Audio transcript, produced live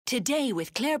Today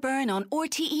with Claire Byrne on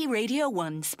RTÉ Radio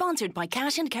 1, sponsored by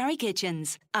Cash and Carry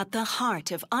Kitchens. At the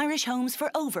heart of Irish homes for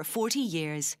over 40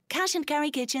 years.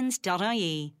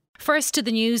 cashandcarrykitchens.ie. First to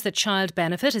the news that child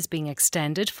benefit is being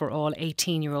extended for all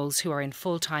 18-year-olds who are in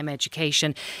full-time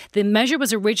education. The measure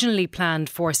was originally planned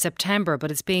for September, but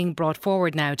it's being brought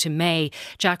forward now to May.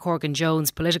 Jack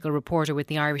Horgan-Jones, political reporter with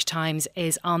the Irish Times,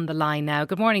 is on the line now.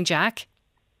 Good morning, Jack.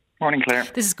 Morning, Claire.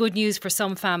 This is good news for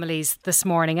some families this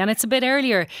morning, and it's a bit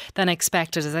earlier than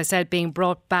expected, as I said, being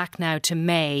brought back now to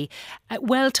May.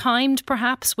 Well timed,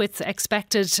 perhaps, with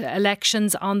expected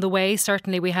elections on the way.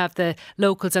 Certainly we have the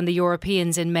locals and the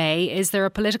Europeans in May. Is there a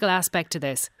political aspect to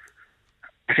this?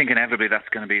 I think inevitably that's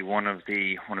going to be one of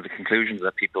the conclusions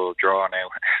that people draw now.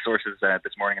 Sources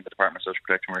this morning in the Department of Social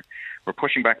Protection were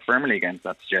pushing back firmly against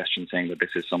that suggestion, saying that this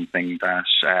is something that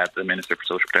the Minister for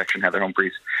Social Protection, Heather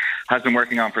Humphreys, has been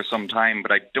working on for some time.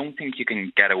 But I don't think you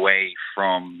can get away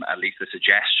from at least the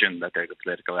suggestion that there's a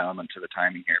political element to the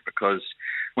timing here, because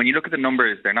when you look at the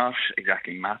numbers, they're not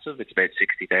exactly massive. It's about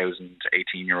 60,000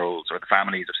 18-year-olds, or the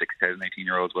families of 60,000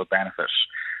 18-year-olds will benefit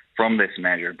from this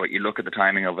measure, but you look at the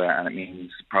timing of it and it means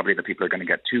probably that people are going to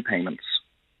get two payments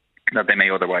that they may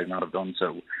otherwise not have done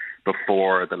so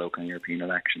before the local and European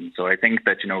elections. So I think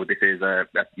that, this is a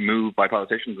move by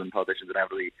politicians, and politicians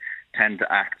inevitably tend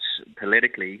to act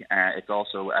politically. It's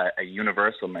also a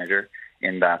universal measure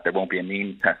in that there won't be a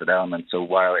means-tested element. So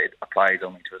while it applies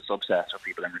only to a subset of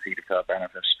people in receipt of child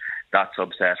benefit, that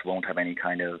subset won't have any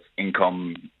kind of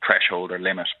income threshold or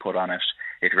limit put on it.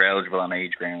 If you're eligible on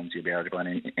age grounds, you'll be eligible on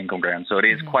income grounds. So it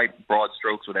is quite broad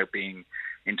strokes without being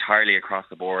entirely across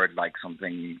the board, like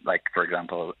something like, for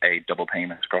example, a double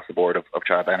payment across the board of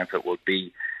child benefit would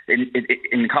be.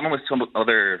 In common with some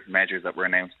other measures that were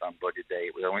announced on Budget Day,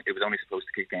 it was only supposed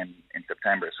to kick in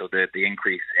September. So the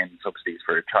increase in subsidies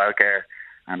for childcare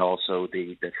and also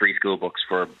the free school books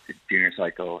for junior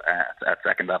cycle at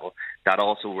second level, that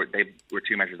also were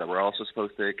two measures that were also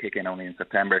supposed to kick in only in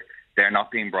September. They're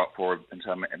not being brought forward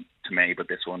until to May, but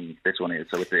this one is.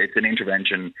 So it's an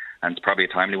intervention, and it's probably a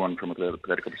timely one from a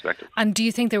political perspective. And do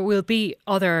you think there will be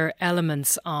other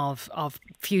elements of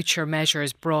future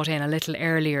measures brought in a little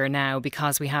earlier now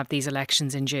because we have these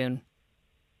elections in June?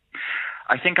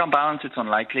 I think on balance it's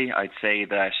unlikely. I'd say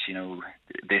that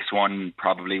this one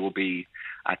probably will be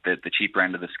at the cheaper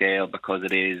end of the scale, because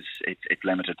it's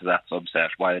limited to that subset.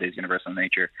 While it is universal in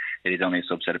nature, it is only a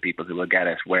subset of people who will get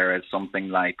it, whereas something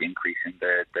like increasing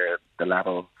the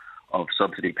level of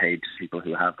subsidy paid to people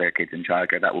who have their kids in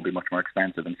childcare, that will be much more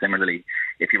expensive. And similarly,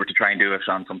 if you were to try and do it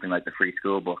on something like the free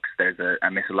school books, there's a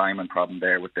misalignment problem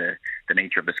there with the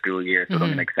nature of the school year, so it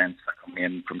doesn't make sense coming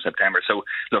in from September. So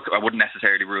look, I wouldn't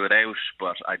necessarily rule it out,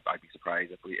 but I'd be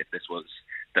surprised if this was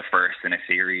the first in a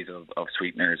series of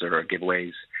sweeteners or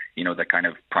giveaways, that kind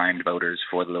of primed voters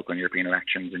for the local and European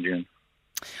elections in June.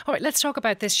 All right, let's talk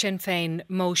about this Sinn Féin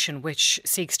motion, which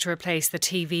seeks to replace the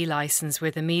TV licence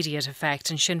with immediate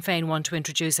effect. And Sinn Féin want to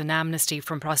introduce an amnesty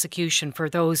from prosecution for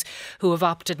those who have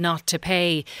opted not to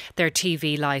pay their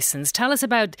TV licence. Tell us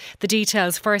about the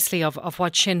details, firstly, of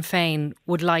what Sinn Féin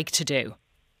would like to do.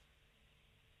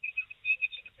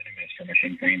 From a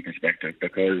Sinn Féin perspective,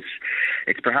 because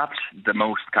it's perhaps the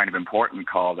most kind of important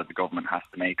call that the government has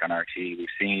to make on RTÉ. We've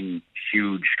seen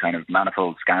huge kind of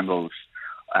manifold scandals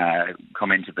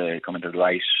come into the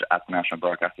light at the national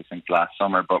broadcaster since last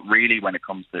summer. But really, when it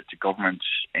comes to government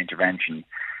intervention,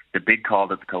 the big call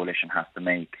that the coalition has to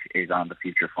make is on the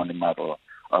future funding model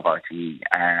of RTÉ.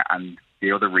 And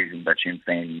the other reason that Sinn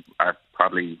Féin are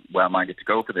probably well-minded to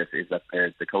go for this is that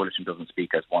the coalition doesn't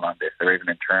speak as one on this. There is an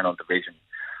internal division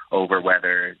over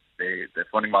whether the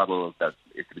funding model that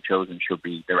is to be chosen should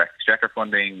be direct exchequer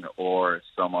funding or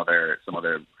some other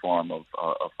form of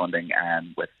funding.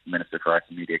 And with Minister for Arts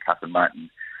and Media, Catherine Martin,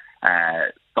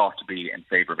 thought to be in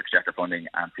favour of exchequer funding,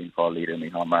 and Fianna Fáil leader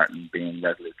Micheál Martin being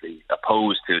resolutely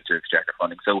opposed to exchequer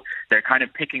funding. So they're kind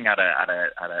of picking at a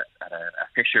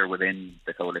fissure within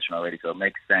the coalition already. So it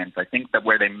makes sense. I think that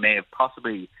where they may have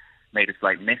possibly made a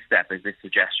slight misstep is this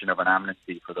suggestion of an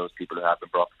amnesty for those people who have been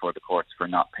brought before the courts for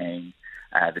not paying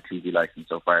the TV licence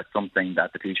so far. It's something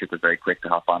that the Taoiseach was very quick to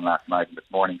hop on last night and this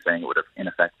morning, saying it would have in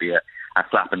effect be a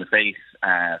slap in the face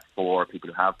for people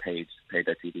who have paid their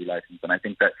TV licence. And I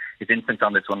think that his instincts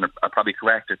on this one are probably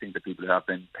correct. I think that people who have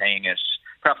been paying it,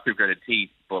 perhaps through gritted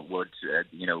teeth, but would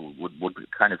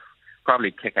kind of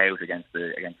probably kick out against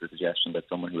the suggestion that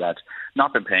someone who had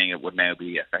not been paying it would now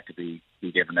be effectively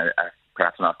be given a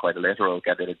perhaps not quite a literal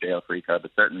get out of jail free card,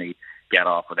 but certainly get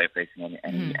off without facing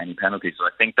any penalties. So I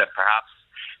think that perhaps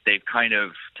they've kind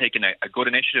of taken a good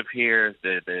initiative here.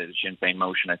 The Sinn Féin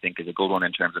motion, I think, is a good one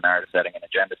in terms of narrative setting and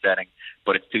agenda setting,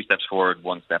 but it's 2 steps forward,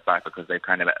 1 step back, because they've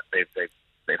handed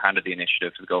the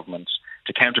initiative to the government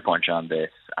to counterpunch on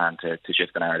this and to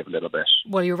shift the narrative a little bit.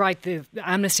 Well, you're right. The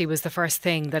amnesty was the first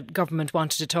thing that government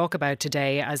wanted to talk about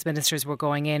today as ministers were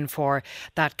going in for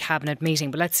that cabinet meeting.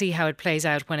 But let's see how it plays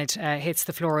out when it hits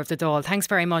the floor of the Dáil. Thanks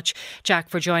very much, Jack,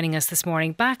 for joining us this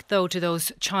morning. Back, though, to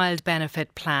those child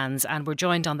benefit plans. And we're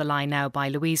joined on the line now by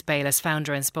Louise Bayliss,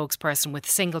 founder and spokesperson with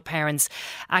Single Parents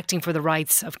Acting for the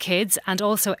Rights of Kids, and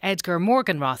also Edgar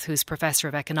Morgenroth, who's Professor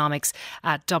of Economics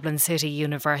at Dublin City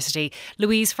University.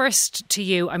 Louise, first to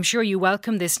you. I'm sure you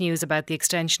welcome this news about the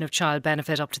extension of child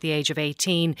benefit up to the age of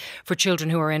 18 for children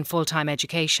who are in full-time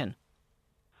education.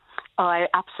 Oh, I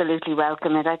absolutely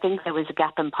welcome it. I think there was a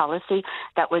gap in policy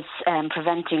that was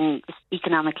preventing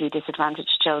economically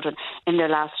disadvantaged children in their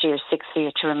last year, 6th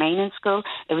year, to remain in school.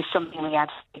 It was something we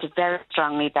advocated very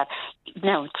strongly that,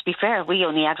 no, to be fair, we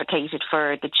only advocated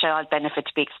for the child benefit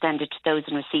to be extended to those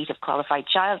in receipt of qualified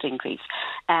child increase.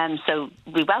 So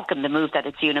we welcome the move that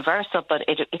it's universal, but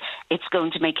it's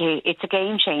going to it's a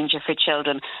game changer for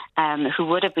children who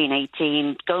would have been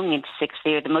 18 going into 6th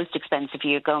year, the most expensive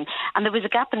year going. And there was a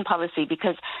gap in policy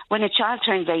because when a child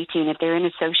turns 18, if they're in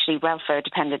a socially welfare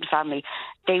dependent family,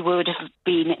 they would have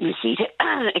been in receipt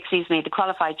the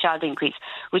qualified child increase,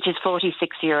 which is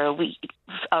 €46 a week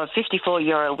or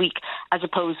 €54 a week, as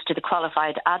opposed to the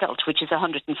qualified adult, which is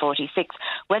 €146.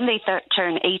 When they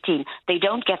turn 18, they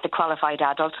don't get the qualified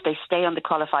adult, they stay on the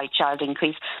qualified child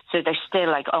increase, so they're still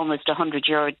like almost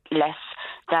 €100 less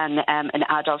than an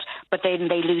adult, but then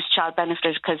they lose child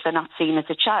benefit because they're not seen as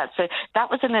a child. So that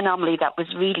was an anomaly that was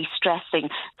really stressing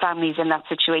families in that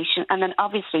situation. And then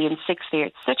obviously in 6th year,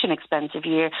 it's such an expensive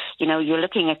year. You know, you're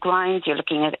looking at grinds, you're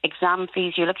looking at exam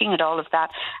fees, you're looking at all of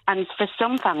that. And for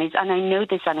some families, and I know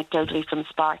this anecdotally from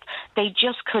Spark, they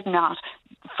just could not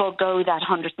forego that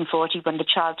 140 when the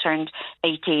child turned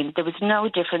 18. There was no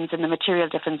difference in the material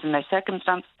difference in their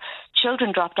circumstance.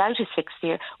 Children dropped out of 6th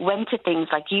year, went to things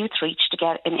like Youth Reach to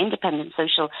get an independent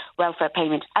social welfare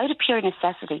payment out of pure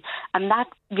necessity, and that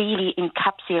really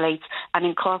encapsulates and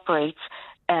incorporates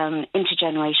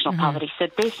intergenerational poverty. So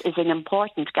this is an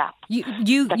important gap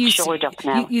that's shored up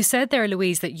now. You said there,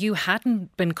 Louise, that you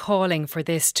hadn't been calling for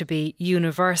this to be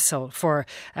universal for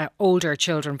older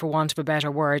children, for want of a better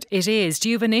word. It is. Do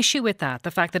you have an issue with that,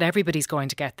 the fact that everybody's going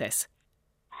to get this?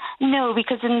 No,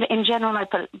 because in general, I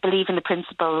believe in the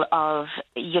principle of,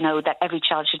 that every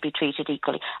child should be treated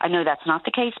equally. I know that's not the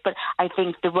case, but I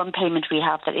think the one payment we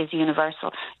have that is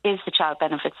universal is the child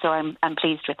benefit, so I'm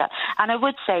pleased with that. And I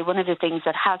would say one of the things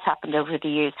that has happened over the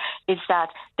years is that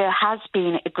there has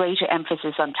been a greater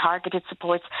emphasis on targeted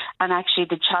supports, and actually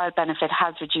the child benefit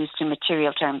has reduced in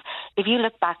material terms. If you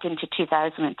look back into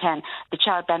 2010, the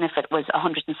child benefit was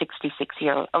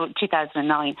 €166, or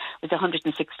 2009 was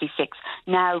 166.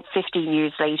 Now, 15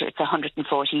 years later, it's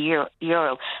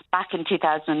 €140. Back in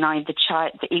 2009,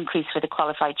 the increase for the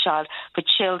qualified child for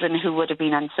children who would have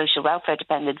been on social welfare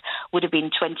dependent would have been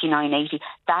 €29.80.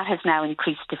 That has now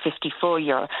increased to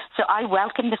 €54. So I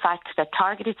welcome the fact that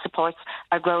targeted supports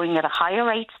are growing at a higher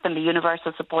rate than the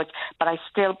universal supports, but I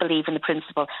still believe in the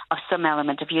principle of some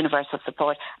element of universal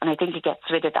support, and I think it gets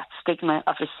rid of that stigma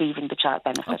of receiving the child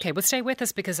benefit. OK, well, stay with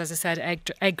us because, as I said,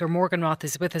 Edgar Morgenroth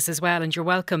is with us as well, and you're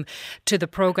welcome to the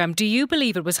programme. Do you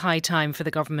believe it was high time for the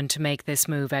government to make this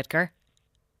move, Edgar?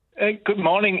 Good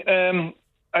morning.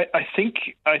 I think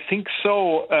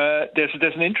so.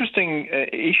 There's an interesting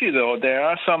issue, though. There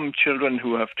are some children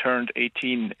who have turned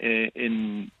 18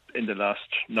 in the last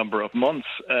number of months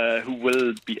who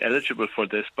will be eligible for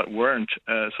this but weren't.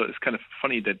 So it's kind of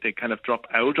funny that they kind of drop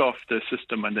out of the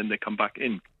system and then they come back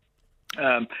in.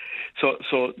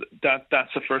 So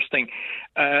that's the first thing.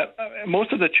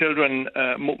 Most of the children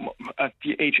at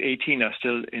the age 18 are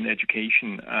still in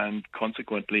education, and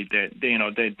consequently,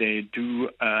 they do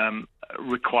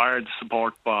require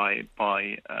support by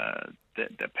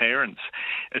the parents.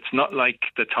 It's not like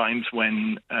the times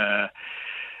when a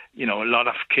lot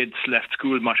of kids left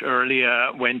school much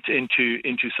earlier, went into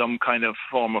some kind of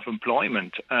form of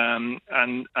employment, and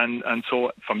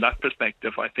so from that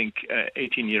perspective, I think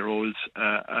 18-year-olds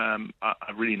are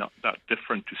really not that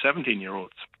different to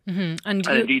 17-year-olds. Mm-hmm. And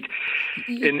indeed,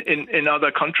 in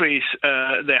other countries,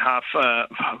 they have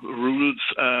rules,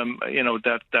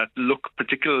 that look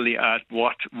particularly at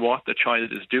what the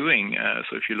child is doing.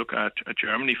 So if you look at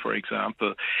Germany, for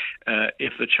example,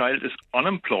 if the child is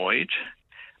unemployed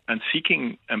and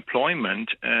seeking employment,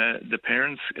 the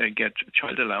parents get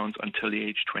child allowance until the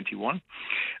age 21.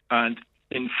 And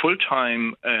in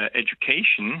full-time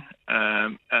education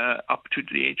up to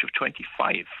the age of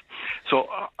 25. So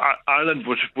Ireland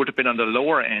would have been on the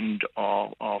lower end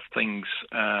of things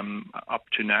up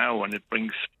to now, and it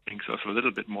brings us a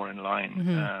little bit more in line.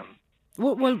 Mm-hmm.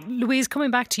 Well, Louise,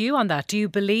 coming back to you on that, do you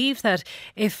believe that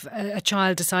if a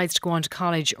child decides to go on to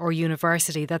college or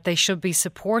university, that they should be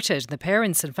supported, the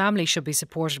parents and family should be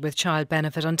supported with child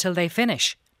benefit until they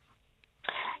finish?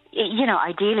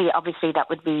 Ideally, obviously, that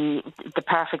would be the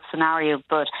perfect scenario.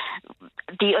 But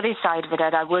the other side of it,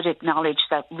 I would acknowledge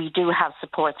that we do have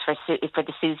supports for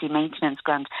the SUSI maintenance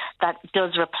grant that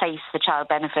does replace the child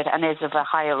benefit and is of a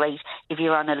higher rate if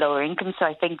you're on a lower income. So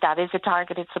I think that is a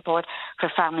targeted support for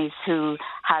families who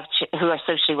are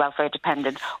socially welfare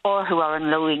dependent or who are on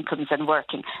low incomes and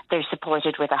working. They're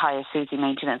supported with a higher SUSI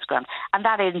maintenance grant, and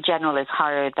that in general is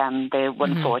higher than the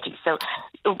 140. So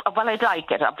while I'd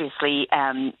like it, obviously,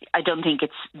 I don't think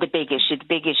it's the big issue. The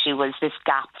big issue was this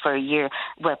gap for a year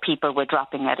where people were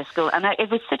dropping out of school. And it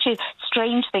was such a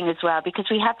strange thing as well, because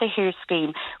we had the HEAR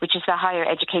scheme, which is the higher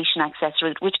education access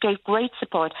route, which gave great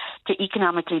support to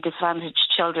economically disadvantaged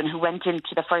children who went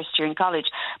into the first year in college.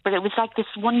 But it was like this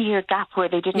 1 year gap where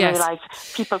they didn't realise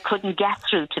people couldn't get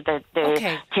through to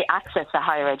to access the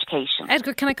higher education.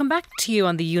 Edgar, can I come back to you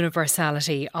on the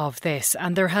universality of this?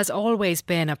 And there has always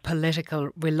been a political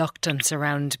reluctance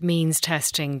around means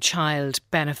testing child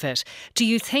benefit. Do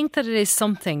you think that it is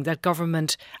something that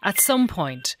government at some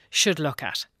point should look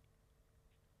at?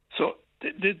 So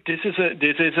this is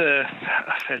a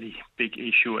fairly big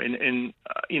issue.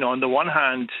 On the one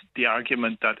hand, the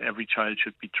argument that every child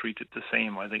should be treated the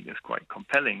same, I think, is quite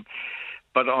compelling.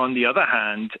 But on the other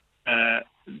hand,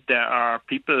 there are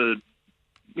people,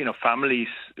 families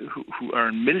who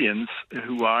earn millions,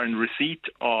 who are in receipt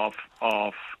of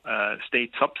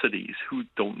state subsidies, who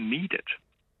don't need it.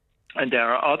 And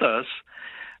there are others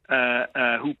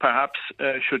who perhaps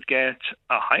should get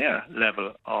a higher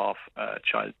level of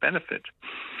child benefit.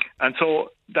 And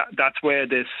so that's where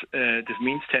this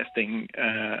means testing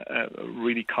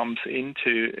really comes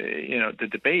into the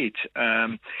debate.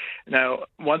 Now,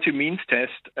 once you means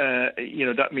test,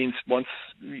 that means once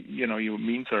your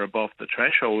means are above the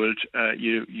threshold,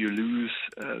 you lose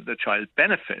the child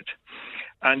benefit,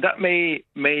 and that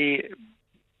may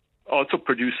also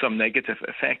produce some negative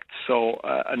effects. So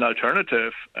an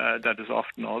alternative that has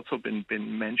often also been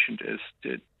mentioned is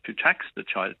to tax the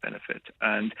child benefit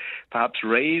and perhaps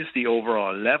raise the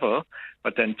overall level,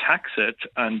 but then tax it,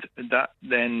 and that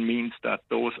then means that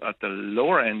those at the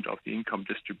lower end of the income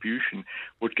distribution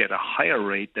would get a higher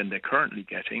rate than they're currently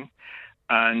getting,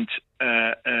 and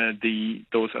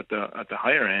those at the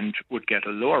higher end would get a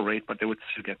lower rate, but they would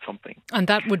still get something. And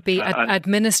that would be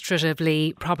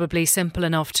administratively probably simple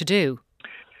enough to do.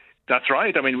 That's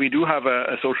right. I mean, we do have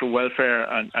a social welfare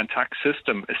and tax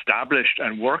system established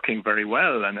and working very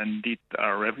well, and indeed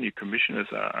our revenue commissioners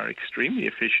are extremely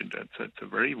efficient. It's a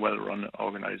very well-run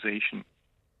organisation.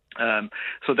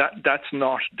 So that's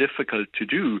not difficult to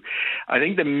do. I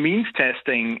think the means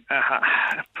testing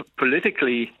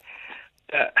politically,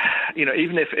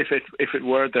 even if it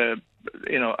were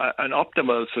an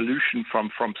optimal solution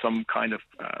from some kind of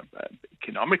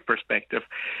economic perspective,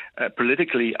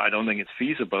 politically, I don't think it's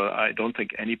feasible. I don't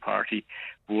think any party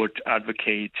would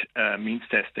advocate means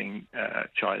testing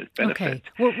child benefit.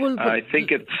 Okay. I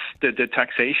think it's the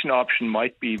taxation option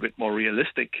might be a bit more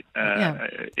realistic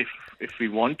if we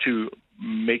want to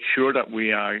make sure that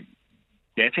we are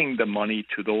getting the money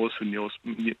to those who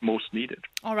most need it.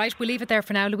 All right, we'll leave it there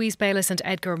for now. Louise Bayliss and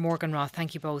Edgar Morgenroth,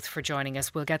 thank you both for joining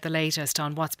us. We'll get the latest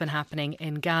on what's been happening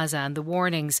in Gaza and the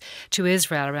warnings to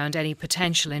Israel around any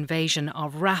potential invasion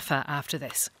of Rafah after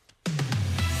this.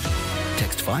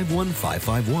 Text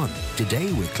 51551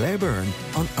 today with Claire Byrne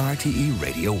on RTÉ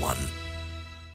Radio 1.